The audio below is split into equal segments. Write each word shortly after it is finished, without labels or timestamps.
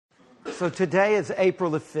So today is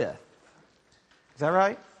April the 5th. Is that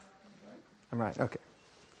right? I'm right, okay.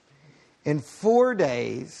 In 4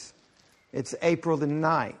 days, it's April the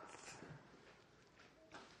 9th.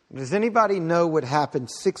 Does anybody know what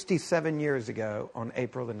happened 67 years ago on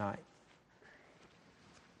April the 9th?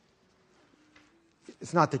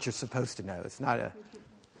 It's not that you're supposed to know. It's not a...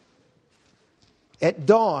 At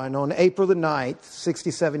dawn on April the 9th,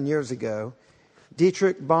 67 years ago,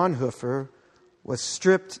 Dietrich Bonhoeffer was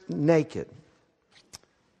stripped naked,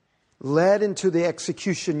 led into the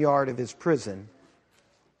execution yard of his prison,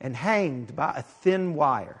 and hanged by a thin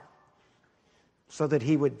wire so that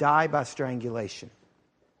he would die by strangulation.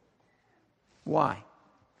 Why?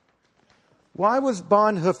 Why was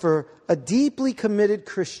Bonhoeffer, a deeply committed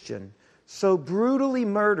Christian, so brutally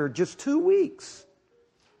murdered just 2 weeks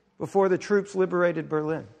before the troops liberated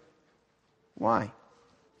Berlin? Why?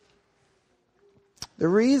 The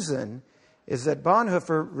reason is that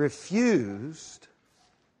Bonhoeffer refused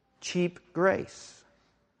cheap grace.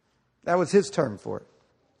 That was his term for it.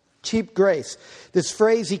 Cheap grace. This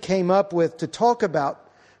phrase he came up with to talk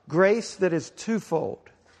about grace that is twofold.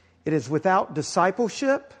 It is without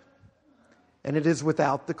discipleship, and it is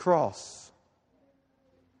without the cross.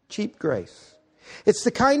 Cheap grace. It's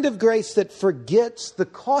the kind of grace that forgets the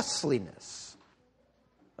costliness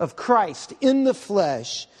of Christ in the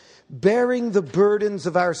flesh, bearing the burdens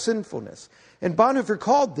of our sinfulness. And Bonhoeffer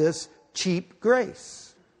called this cheap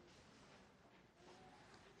grace.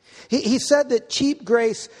 He said that cheap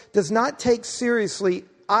grace does not take seriously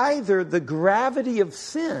either the gravity of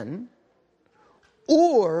sin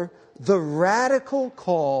or the radical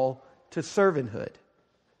call to servanthood.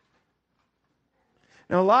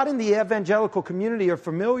 Now, a lot in the evangelical community are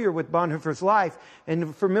familiar with Bonhoeffer's life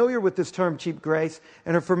and familiar with this term cheap grace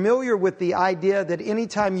and are familiar with the idea that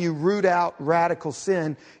anytime you root out radical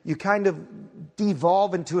sin, you kind of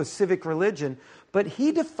devolve into a civic religion. But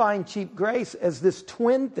he defined cheap grace as this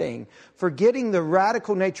twin thing, forgetting the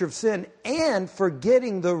radical nature of sin and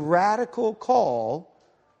forgetting the radical call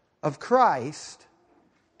of Christ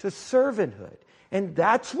to servanthood. And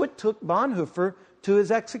that's what took Bonhoeffer to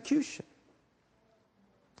his execution.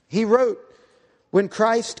 He wrote, when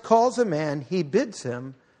Christ calls a man, he bids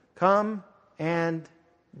him come and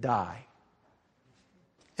die.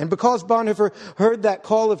 And because Bonhoeffer heard that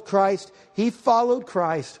call of Christ, he followed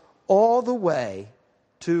Christ all the way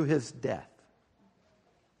to his death.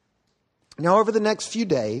 Now, over the next few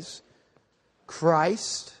days,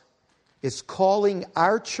 Christ is calling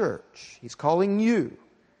our church, he's calling you,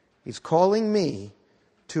 he's calling me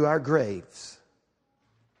to our graves.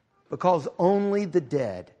 Because only the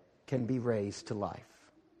dead can be raised to life.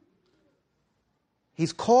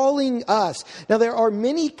 He's calling us. Now, there are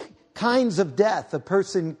many kinds of death a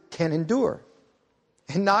person can endure,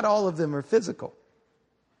 and not all of them are physical.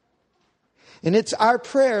 And it's our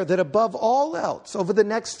prayer that above all else, over the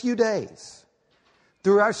next few days,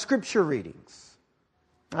 through our scripture readings,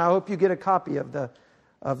 I hope you get a copy of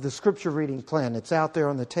the scripture reading plan. It's out there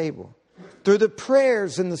on the table. Through the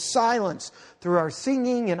prayers and the silence, through our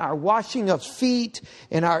singing and our washing of feet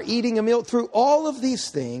and our eating a meal, through all of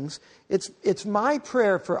these things, it's my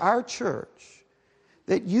prayer for our church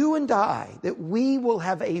that you and I, that we will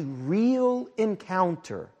have a real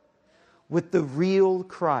encounter with the real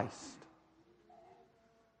Christ.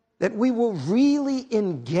 That we will really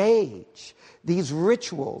engage these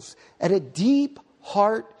rituals at a deep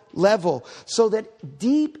heart level, so that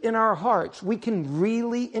deep in our hearts we can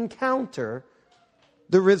really encounter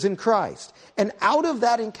the risen Christ. And out of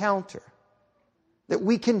that encounter, that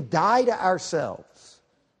we can die to ourselves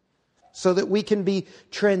so that we can be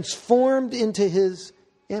transformed into his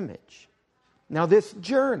image. Now, this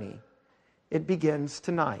journey, it begins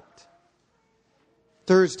tonight,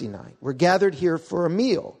 Thursday night. We're gathered here for a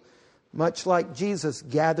meal, much like Jesus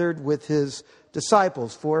gathered with his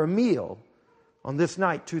disciples for a meal on this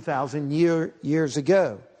night 2,000 years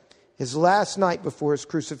ago, his last night before his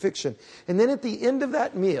crucifixion. And then at the end of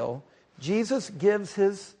that meal, Jesus gives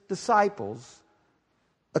his disciples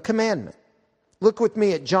a commandment. Look with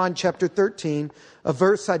me at John chapter 13, a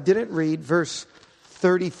verse I didn't read, verse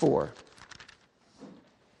 34.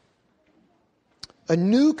 A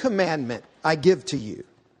new commandment I give to you,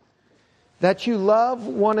 that you love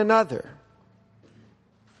one another.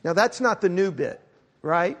 Now that's not the new bit,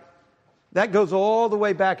 right? That goes all the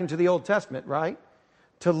way back into the Old Testament, right?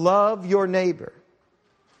 To love your neighbor.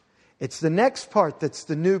 It's the next part that's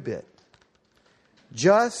the new bit.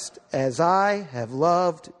 Just as I have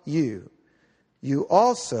loved you, you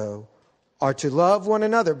also are to love one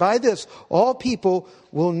another. By this, all people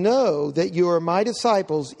will know that you are my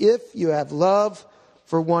disciples if you have love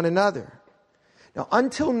for one another. Now,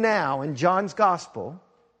 until now, in John's Gospel,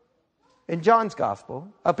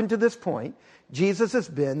 up until this point, Jesus has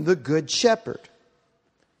been the Good Shepherd.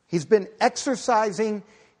 He's been exercising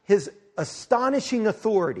his astonishing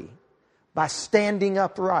authority by standing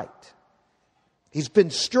upright. He's been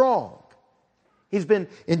strong. He's been,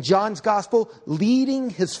 in John's Gospel, leading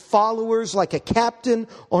his followers like a captain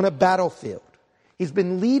on a battlefield. He's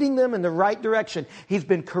been leading them in the right direction. He's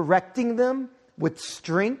been correcting them with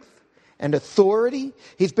strength and authority.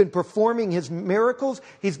 He's been performing his miracles.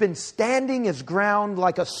 He's been standing his ground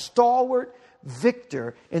like a stalwart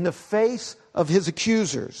victor in the face of his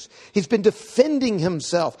accusers. He's been defending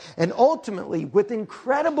himself, and ultimately, with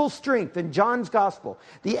incredible strength in John's Gospel,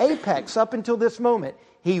 the apex up until this moment,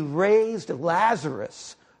 he raised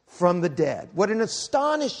Lazarus from the dead. What an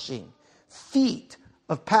astonishing feat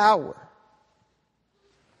of power.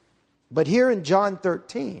 But here in John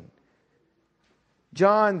 13,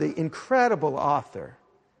 John, the incredible author,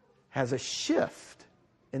 has a shift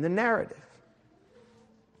in the narrative.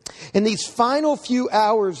 In these final few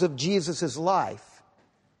hours of Jesus' life,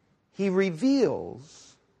 he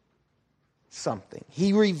reveals something.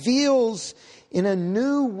 He reveals in a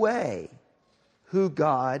new way who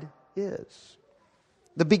God is.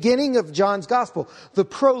 The beginning of John's Gospel, the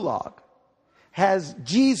prologue, has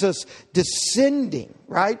Jesus descending,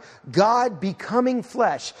 right? God becoming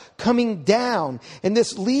flesh, coming down. And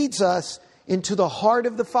this leads us into the heart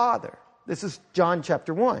of the Father. This is John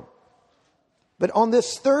chapter 1. But on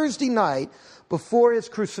this Thursday night, before his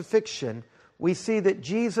crucifixion, we see that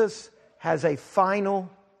Jesus has a final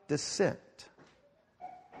descent.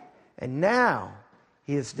 And now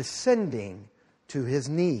he is descending to his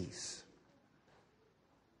knees.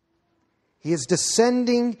 He is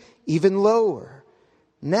descending even lower.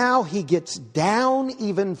 Now he gets down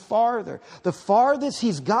even farther. The farthest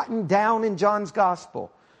he's gotten down in John's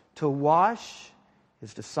Gospel, to wash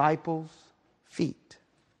his disciples' feet.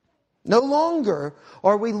 No longer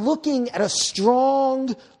are we looking at a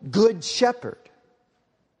strong, good shepherd.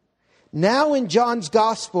 Now in John's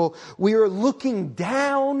Gospel, we are looking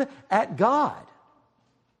down at God.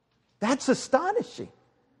 That's astonishing.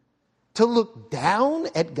 To look down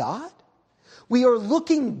at God? We are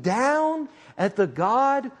looking down at the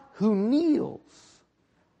God who kneels.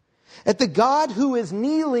 At the God who is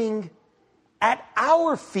kneeling at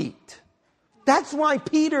our feet. That's why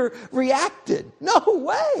Peter reacted. No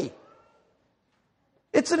way.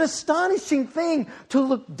 It's an astonishing thing to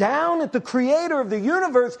look down at the creator of the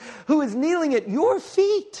universe who is kneeling at your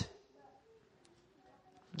feet.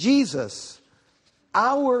 Jesus,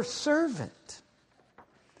 our servant.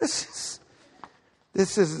 This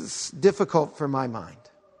is difficult for my mind.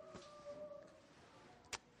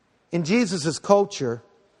 In Jesus' culture,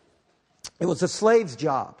 it was a slave's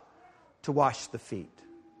job to wash the feet.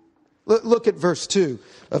 Look at verse 2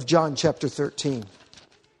 of John chapter 13.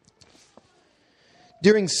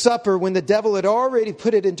 During supper, when the devil had already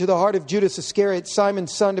put it into the heart of Judas Iscariot,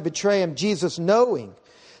 Simon's son, to betray him, Jesus, knowing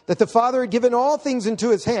that the Father had given all things into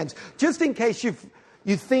his hands. Just in case you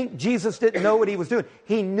think Jesus didn't know what he was doing.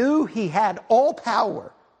 He knew he had all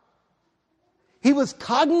power. He was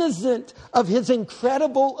cognizant of his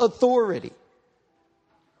incredible authority.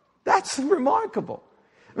 That's remarkable.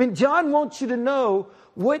 I mean, John wants you to know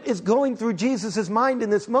what is going through Jesus' mind in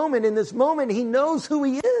this moment. In this moment, he knows who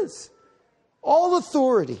he is. All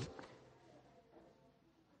authority.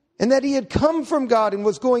 And that he had come from God and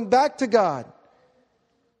was going back to God.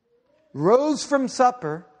 Rose from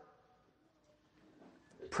supper.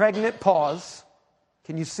 Pregnant pause.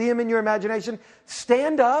 Can you see him in your imagination?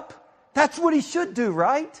 Stand up. That's what he should do,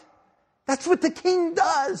 right? That's what the king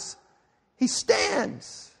does. He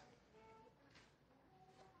stands.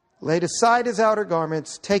 Laid aside his outer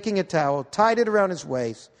garments, taking a towel, tied it around his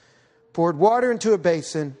waist, poured water into a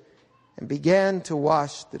basin, and began to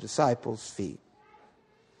wash the disciples' feet.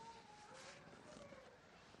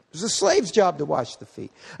 It was a slave's job to wash the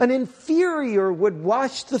feet. An inferior would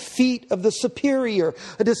wash the feet of the superior.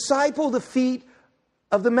 A disciple, the feet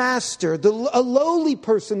of the master. A lowly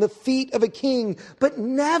person, the feet of a king. But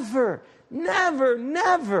never, never,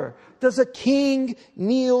 never does a king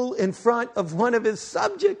kneel in front of one of his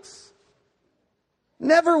subjects.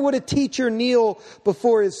 Never would a teacher kneel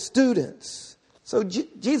before his students. So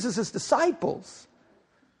Jesus' disciples,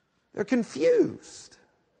 they're confused.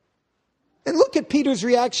 And look at Peter's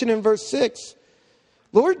reaction in verse 6.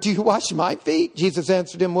 Lord, do you wash my feet? Jesus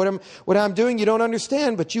answered him, what I'm doing you don't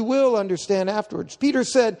understand, but you will understand afterwards. Peter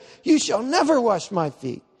said, you shall never wash my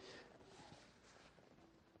feet.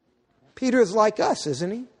 Peter is like us,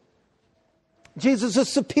 isn't he? Jesus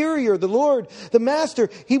is superior, the Lord, the master.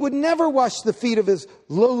 He would never wash the feet of his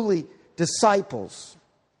lowly disciples.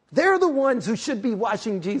 They're the ones who should be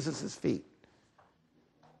washing Jesus' feet.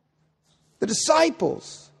 The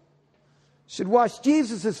disciples should wash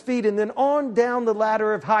Jesus' feet, and then on down the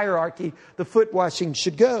ladder of hierarchy, the foot washing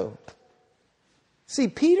should go. See,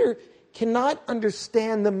 Peter cannot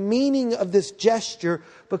understand the meaning of this gesture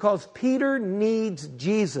because Peter needs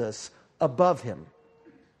Jesus above him.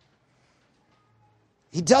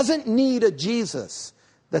 He doesn't need a Jesus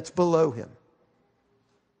that's below him.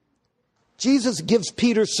 Jesus gives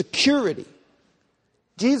Peter security.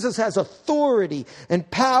 Jesus has authority and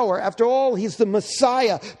power. After all, he's the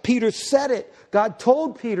Messiah. Peter said it. God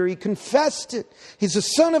told Peter. He confessed it. He's the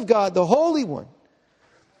Son of God, the Holy One.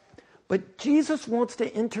 But Jesus wants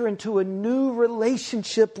to enter into a new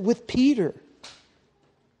relationship with Peter.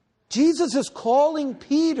 Jesus is calling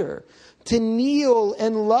Peter to kneel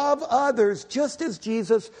and love others just as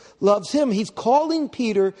Jesus loves him. He's calling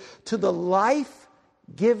Peter to the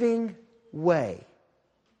life-giving way.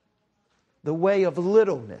 The way of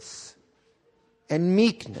littleness and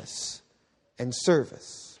meekness and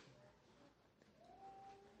service.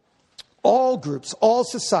 All groups, all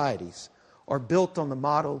societies are built on the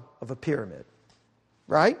model of a pyramid.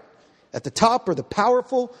 Right? At the top are the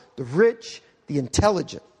powerful, the rich, the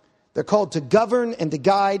intelligent. They're called to govern and to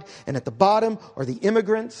guide. And at the bottom are the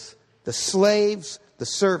immigrants, the slaves, the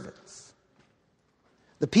servants.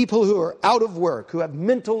 The people who are out of work, who have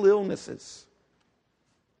mental illnesses.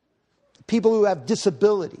 People who have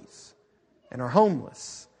disabilities and are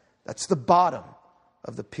homeless. That's the bottom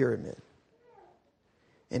of the pyramid.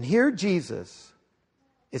 And here Jesus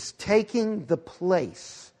is taking the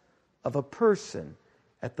place of a person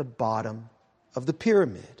at the bottom of the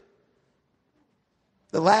pyramid.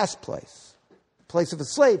 The last place. The place of a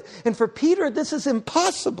slave. And for Peter, this is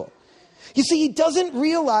impossible. You see, he doesn't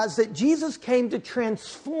realize that Jesus came to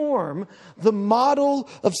transform the model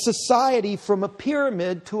of society from a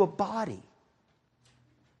pyramid to a body.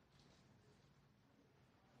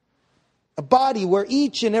 A body where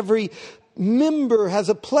each and every member has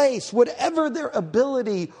a place, whatever their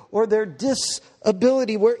ability or their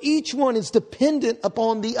disability, where each one is dependent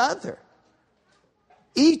upon the other.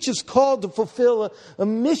 Each is called to fulfill a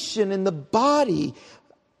mission in the body.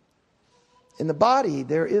 In the body,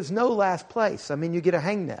 there is no last place. I mean, you get a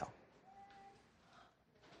hangnail.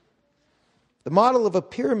 The model of a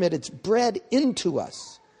pyramid, it's bred into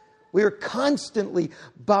us. We are constantly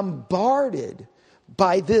bombarded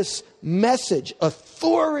by this message.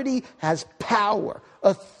 Authority has power.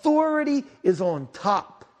 Authority is on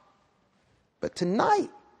top. But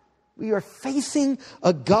tonight, we are facing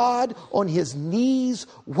a God on his knees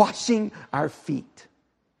washing our feet.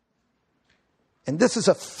 And this is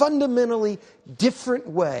a fundamentally different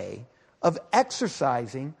way of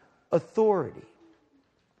exercising authority.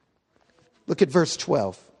 Look at verse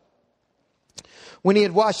 12. When he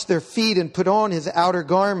had washed their feet and put on his outer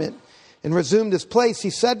garment and resumed his place, he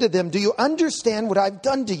said to them, "Do you understand what I've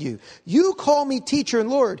done to you? You call me teacher and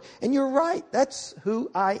Lord, and you're right. That's who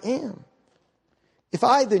I am. If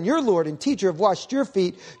I, then your Lord and teacher, have washed your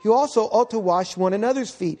feet, you also ought to wash one another's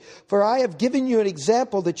feet. For I have given you an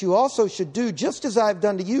example that you also should do, just as I have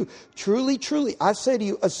done to you. Truly, truly, I say to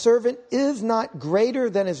you, a servant is not greater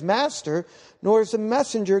than his master, nor is a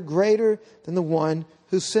messenger greater than the one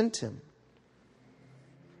who sent him."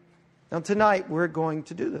 Now tonight we're going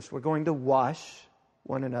to do this. We're going to wash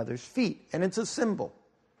one another's feet. And it's a symbol.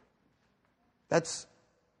 That's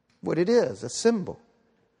what it is, a symbol.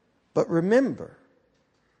 But remember,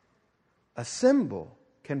 a symbol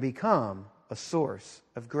can become a source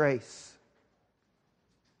of grace.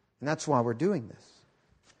 And that's why we're doing this.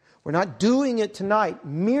 We're not doing it tonight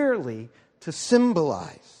merely to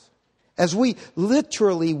symbolize. As we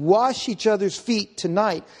literally wash each other's feet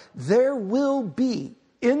tonight, there will be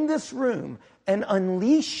in this room an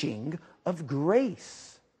unleashing of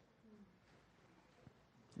grace.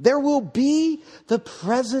 There will be the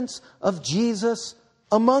presence of Jesus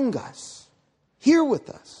among us, here with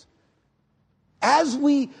us. As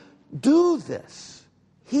we do this,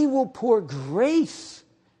 he will pour grace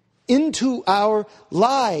into our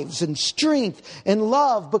lives and strength and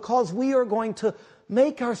love, because we are going to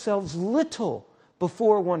make ourselves little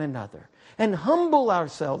before one another and humble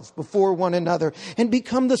ourselves before one another and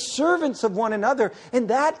become the servants of one another. And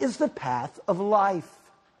that is the path of life.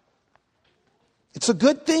 It's a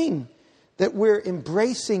good thing that we're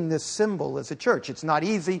embracing this symbol as a church. It's not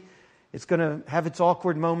easy. It's going to have its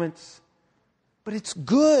awkward moments. But it's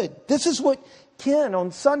good. This is what Ken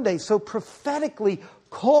on Sunday so prophetically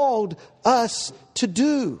called us to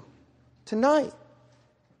do tonight.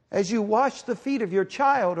 As you wash the feet of your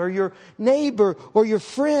child or your neighbor or your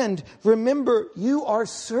friend, remember you are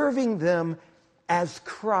serving them as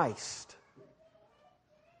Christ.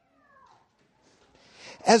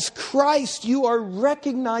 As Christ, you are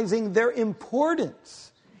recognizing their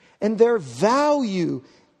importance and their value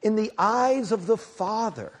in the eyes of the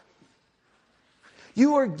Father.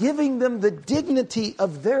 You are giving them the dignity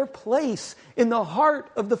of their place in the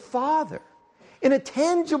heart of the Father in a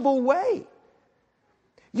tangible way.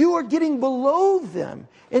 You are getting below them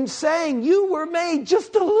and saying you were made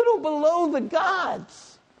just a little below the gods.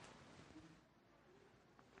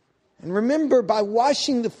 And remember, by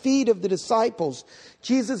washing the feet of the disciples,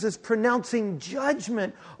 Jesus is pronouncing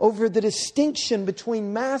judgment over the distinction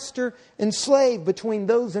between master and slave, between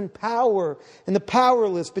those in power and the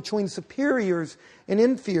powerless, between superiors and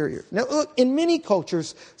inferiors. Now look, in many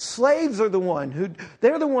cultures, slaves are the ones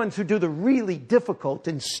who do the really difficult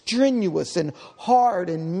and strenuous and hard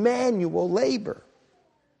and manual labor.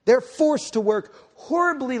 They're forced to work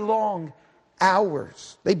horribly long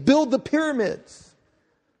hours. They build the pyramids,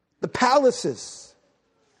 the palaces.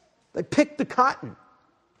 They pick the cotton.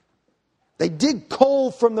 They dig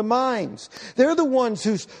coal from the mines. They're the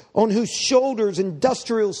ones on whose shoulders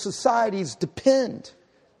industrial societies depend.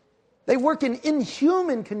 They work in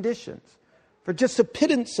inhuman conditions for just a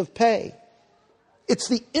pittance of pay. It's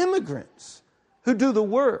the immigrants who do the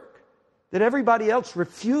work that everybody else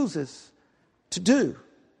refuses to do.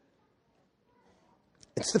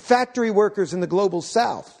 It's the factory workers in the global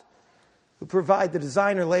South who provide the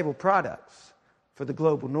designer label products for the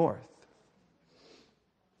global North.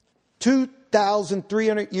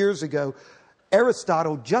 2,300 years ago,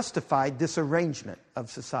 Aristotle justified this arrangement of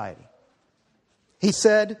society. He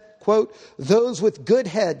said, quote, "Those with good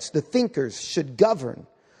heads, the thinkers, should govern,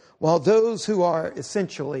 while those who are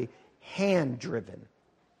essentially hand-driven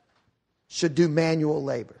should do manual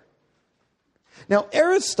labor." Now,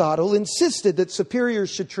 Aristotle insisted that superiors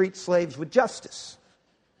should treat slaves with justice.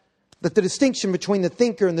 That the distinction between the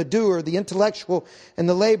thinker and the doer, the intellectual and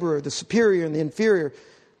the laborer, the superior and the inferior,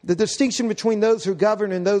 the distinction between those who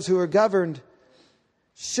govern and those who are governed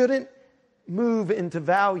shouldn't move into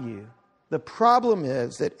value. The problem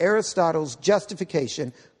is that Aristotle's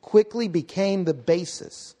justification quickly became the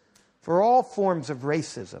basis for all forms of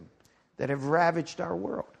racism that have ravaged our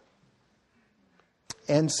world.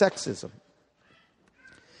 And sexism.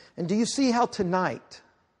 And do you see how tonight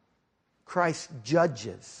Christ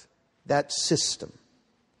judges that system?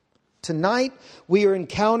 Tonight, we are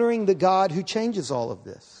encountering the God who changes all of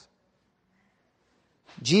this.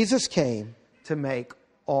 Jesus came to make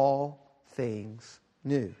all things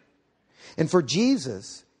new. And for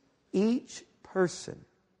Jesus, each person,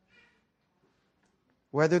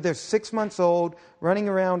 whether they're 6 months old, running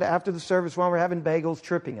around after the service while we're having bagels,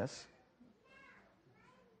 tripping us,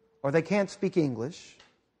 or they can't speak English,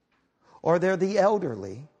 or they're the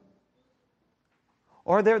elderly,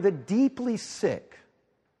 or they're the deeply sick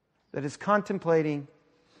that is contemplating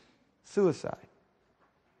suicide.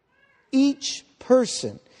 Each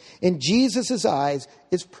person in Jesus' eyes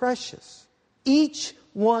is precious. Each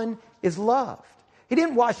one is loved. He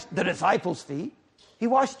didn't wash the disciples' feet. He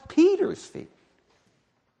washed Peter's feet.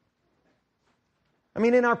 I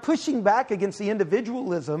mean, in our pushing back against the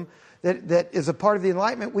individualism that is a part of the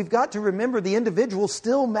Enlightenment, we've got to remember the individual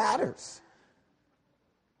still matters.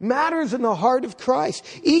 Matters in the heart of Christ.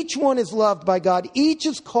 Each one is loved by God. Each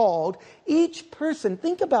is called. Each person,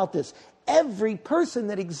 think about this. Every person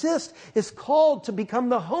that exists is called to become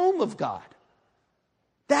the home of God.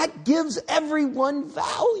 That gives everyone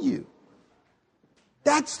value.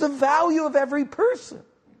 That's the value of every person.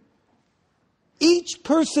 Each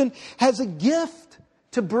person has a gift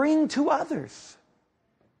to bring to others.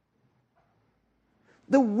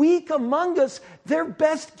 The weak among us, their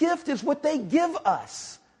best gift is what they give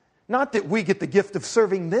us. Not that we get the gift of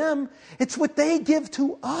serving them. It's what they give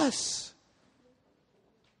to us.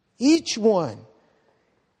 Each one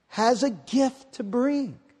has a gift to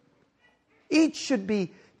bring. Each should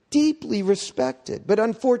be deeply respected. But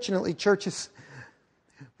unfortunately, churches,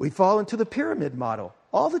 we fall into the pyramid model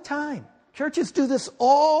all the time. Churches do this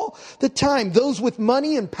all the time. Those with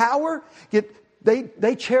money and power,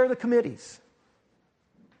 they chair the committees.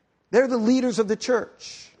 They're the leaders of the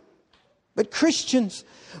church. But Christians,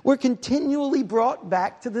 we're continually brought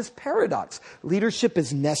back to this paradox. Leadership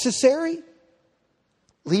is necessary.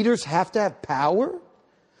 Leaders have to have power.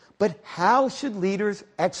 But how should leaders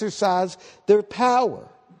exercise their power?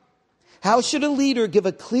 How should a leader give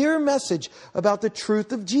a clear message about the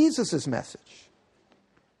truth of Jesus' message?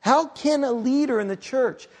 How can a leader in the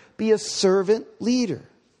church be a servant leader?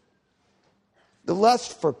 The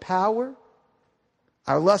lust for power,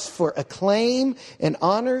 our lust for acclaim and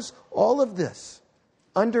honors, all of this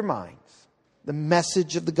undermines the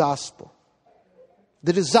message of the gospel.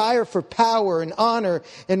 The desire for power and honor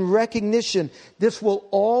and recognition, this will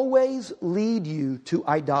always lead you to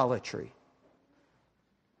idolatry.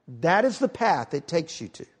 That is the path it takes you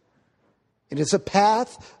to. It is a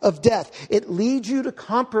path of death. It leads you to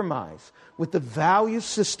compromise with the value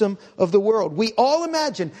system of the world. We all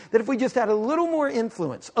imagine that if we just had a little more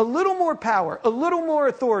influence, a little more power, a little more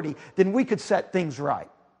authority, then we could set things right.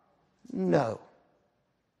 No.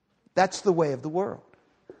 That's the way of the world.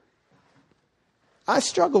 I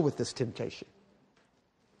struggle with this temptation.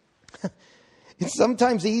 It's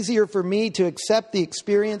sometimes easier for me to accept the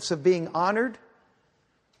experience of being honored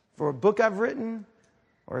for a book I've written,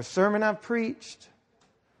 or a sermon I've preached,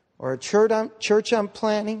 or a church I'm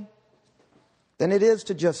planning, than it is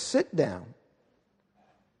to just sit down,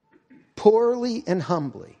 poorly and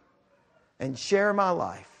humbly, and share my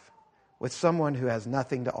life with someone who has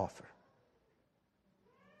nothing to offer.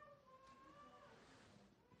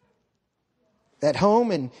 At home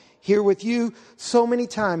and here with you, so many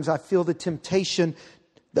times I feel the temptation,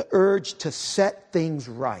 the urge to set things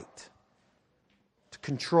right, to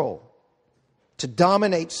control, to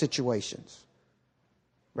dominate situations,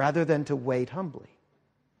 rather than to wait humbly,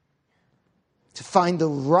 to find the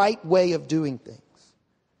right way of doing things.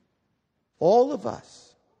 All of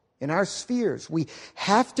us, in our spheres, we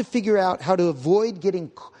have to figure out how to avoid getting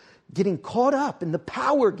caught up in the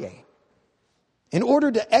power game. In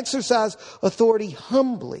order to exercise authority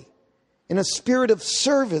humbly, in a spirit of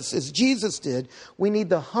service as Jesus did, we need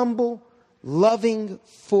the humble, loving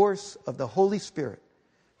force of the Holy Spirit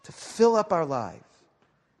to fill up our lives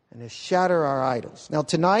and to shatter our idols. Now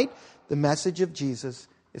tonight, the message of Jesus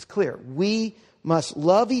is clear. We must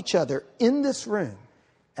love each other in this room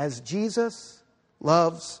as Jesus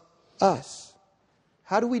loves us.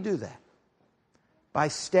 How do we do that? By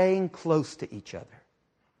staying close to each other.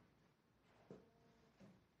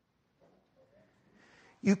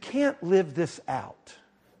 You can't live this out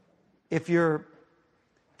if you're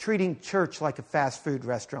treating church like a fast food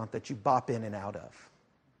restaurant that you bop in and out of.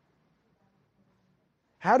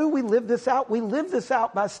 How do we live this out? We live this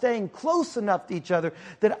out by staying close enough to each other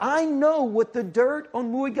that I know what the dirt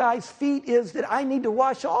on Mui Guy's feet is that I need to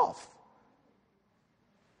wash off.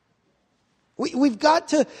 We've got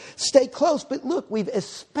to stay close, but look, we've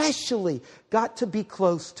especially got to be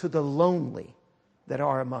close to the lonely that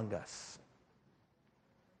are among us.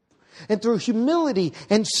 And through humility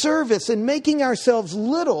and service and making ourselves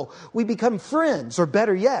little, we become friends, or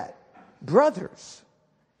better yet, brothers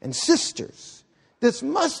and sisters. This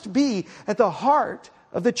must be at the heart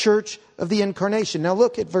of the church of the Incarnation. Now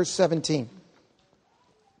look at verse 17.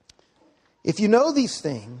 If you know these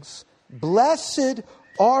things, blessed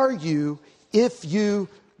are you if you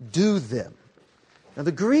do them. Now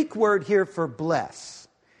the Greek word here for bless,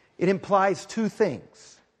 it implies two things.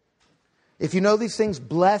 If you know these things,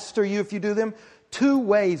 blessed are you if you do them. Two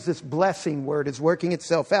ways this blessing word is working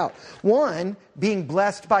itself out. One, being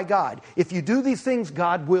blessed by God. If you do these things,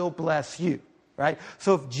 God will bless you. Right?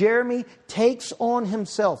 So if Jeremy takes on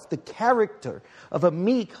himself the character of a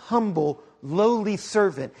meek, humble, lowly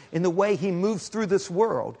servant in the way he moves through this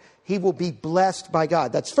world, he will be blessed by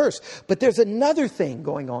God. That's first. But there's another thing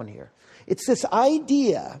going on here. It's this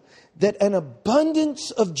idea that an abundance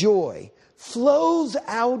of joy flows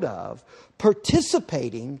out of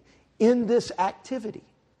participating in this activity.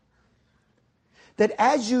 That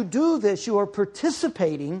as you do this, you are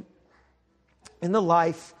participating in the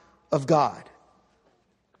life of God.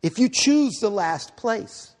 If you choose the last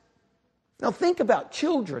place. Now think about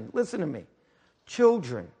children. Listen to me.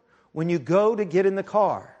 Children, when you go to get in the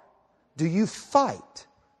car, do you fight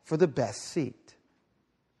for the best seat?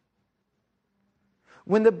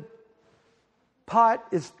 When the pot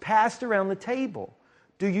is passed around the table,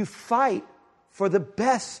 do you fight for the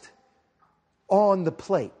best on the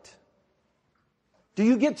plate? Do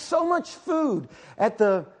you get so much food at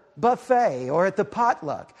the buffet or at the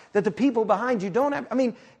potluck that the people behind you don't have? I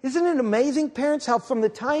mean, isn't it amazing, parents, how from the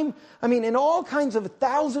time, in all kinds of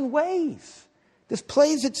 1,000 ways, this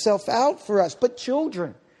plays itself out for us. But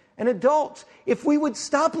children and adults, if we would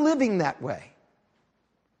stop living that way,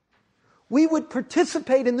 we would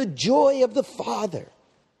participate in the joy of the Father.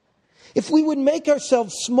 If we would make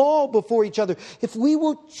ourselves small before each other, if we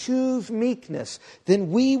will choose meekness,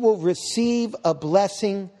 then we will receive a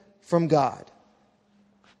blessing from God.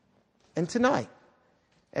 And tonight,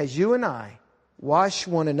 as you and I wash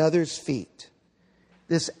one another's feet,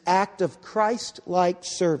 this act of Christ-like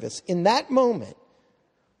service, in that moment,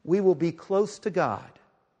 we will be close to God,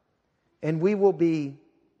 and we will be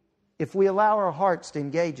if we allow our hearts to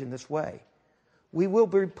engage in this way, we will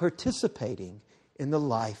be participating in the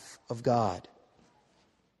life of God.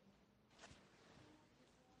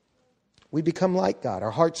 We become like God.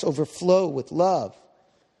 Our hearts overflow with love.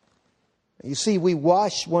 You see, we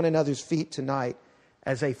wash one another's feet tonight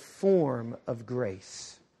as a form of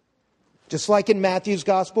grace. Just like in Matthew's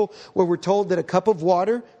gospel, where we're told that a cup of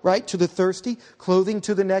water, right, to the thirsty, clothing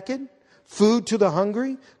to the naked, food to the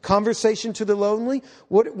hungry, conversation to the lonely.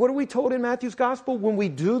 What are we told in Matthew's gospel? When we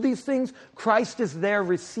do these things, Christ is there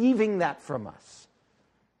receiving that from us.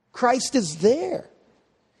 Christ is there.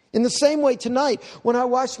 In the same way tonight, when I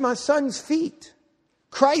wash my son's feet,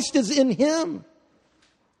 Christ is in him.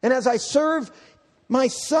 And as I serve my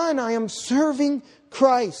son, I am serving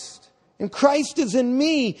Christ. And Christ is in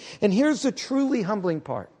me. And here's the truly humbling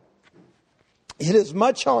part. It is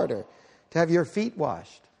much harder to have your feet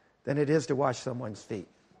washed than it is to wash someone's feet.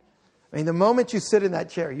 I mean, the moment you sit in that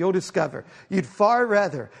chair, you'll discover you'd far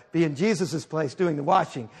rather be in Jesus' place doing the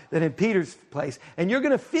washing than in Peter's place. And you're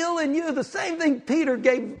going to feel in you the same thing Peter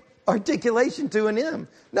gave articulation to in him.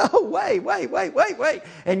 No, wait.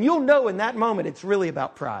 And you'll know in that moment it's really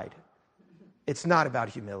about pride. It's not about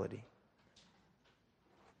humility.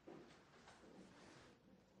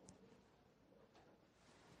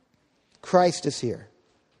 Christ is here.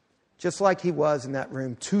 Just like he was in that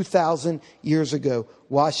room 2,000 years ago,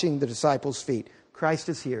 washing the disciples' feet. Christ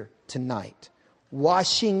is here tonight,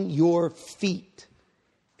 washing your feet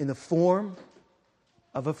in the form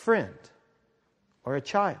of a friend or a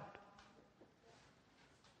child.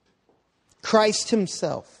 Christ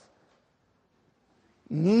himself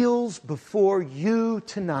kneels before you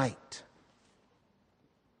tonight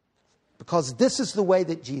because this is the way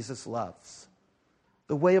that Jesus loves,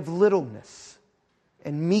 the way of littleness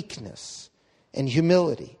and meekness and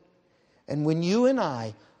humility. And when you and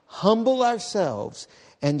I humble ourselves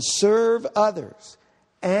and serve others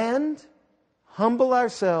and humble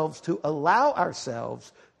ourselves to allow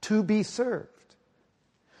ourselves to be served,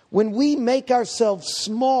 when we make ourselves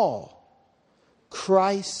small,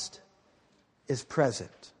 Christ is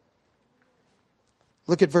present.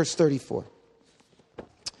 Look at verse 34.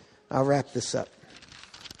 I'll wrap this up.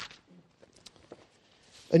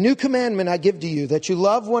 A new commandment I give to you, that you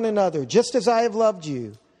love one another, just as I have loved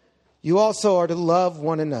you. You also are to love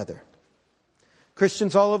one another.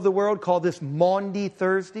 Christians all over the world call this Maundy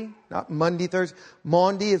Thursday, not Monday Thursday.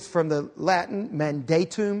 Maundy is from the Latin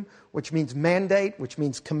mandatum, which means mandate, which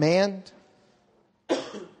means command.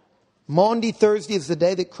 Maundy Thursday is the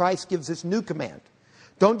day that Christ gives this new command.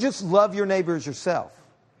 Don't just love your neighbor as yourself.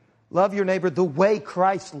 Love your neighbor the way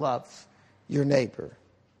Christ loves your neighbor.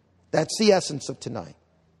 That's the essence of tonight.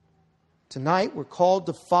 Tonight we're called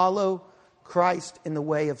to follow Christ in the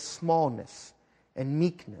way of smallness and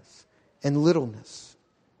meekness and littleness.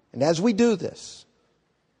 And as we do this,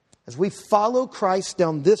 as we follow Christ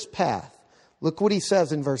down this path, look what he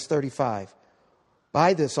says in verse 35.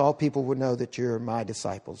 By this all people will know that you're my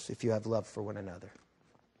disciples if you have love for one another.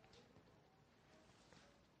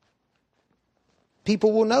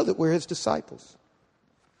 People will know that we're his disciples.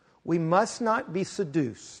 We must not be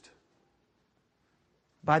seduced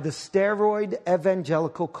by the steroid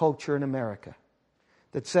evangelical culture in America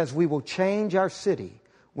that says we will change our city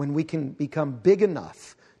when we can become big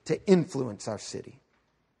enough to influence our city.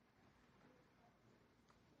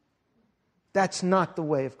 That's not the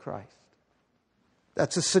way of Christ.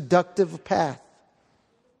 That's a seductive path.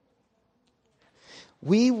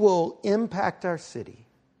 We will impact our city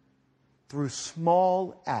through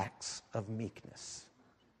small acts of meekness.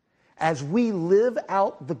 As we live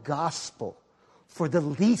out the gospel for the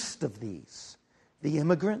least of these, the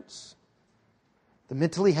immigrants, the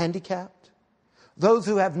mentally handicapped, those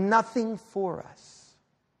who have nothing for us.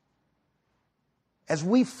 As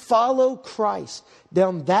we follow Christ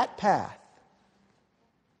down that path,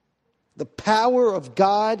 the power of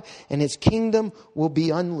God and his kingdom will be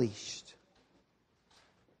unleashed.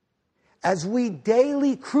 As we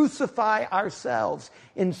daily crucify ourselves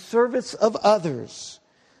in service of others,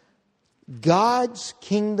 God's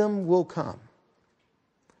kingdom will come.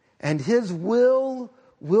 And his will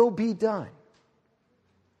be done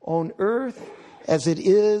on earth as it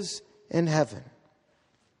is in heaven.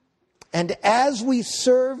 And as we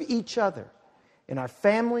serve each other in our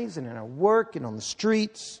families and in our work and on the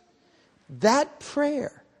streets, that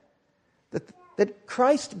prayer that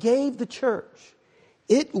Christ gave the church,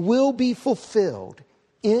 it will be fulfilled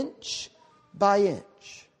inch by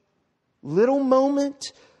inch, little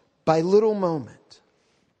moment by little moment.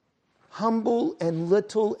 Humble and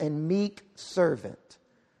little and meek servant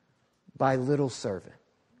by little servant.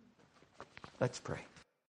 Let's pray.